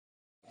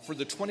For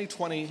the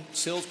 2020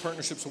 Sales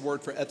Partnerships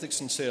Award for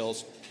Ethics in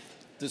Sales,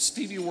 the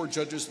Stevie Award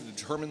judges to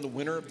determine the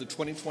winner of the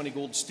 2020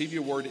 Gold Stevie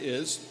Award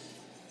is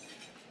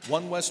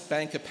OneWest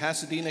Bank of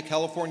Pasadena,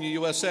 California,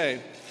 USA,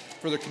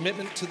 for their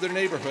commitment to their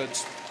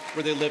neighborhoods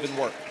where they live and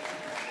work.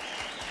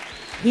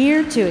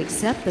 Here to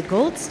accept the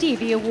Gold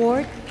Stevie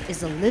Award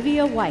is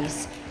Olivia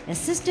Weiss,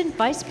 Assistant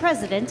Vice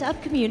President of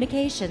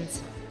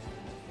Communications.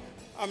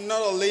 I'm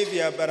not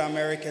Olivia, but I'm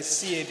Erica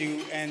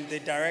Siedu and the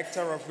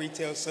Director of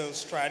Retail Sales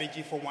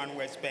Strategy for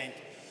OneWest Bank.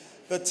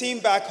 The team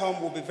back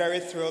home will be very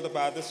thrilled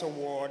about this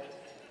award.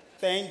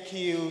 Thank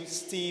you,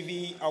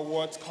 Stevie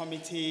Awards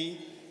Committee,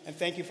 and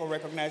thank you for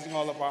recognizing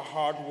all of our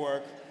hard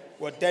work.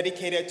 We're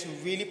dedicated to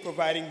really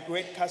providing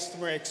great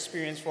customer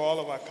experience for all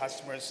of our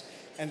customers,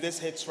 and this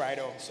hits right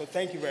on. So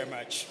thank you very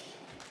much.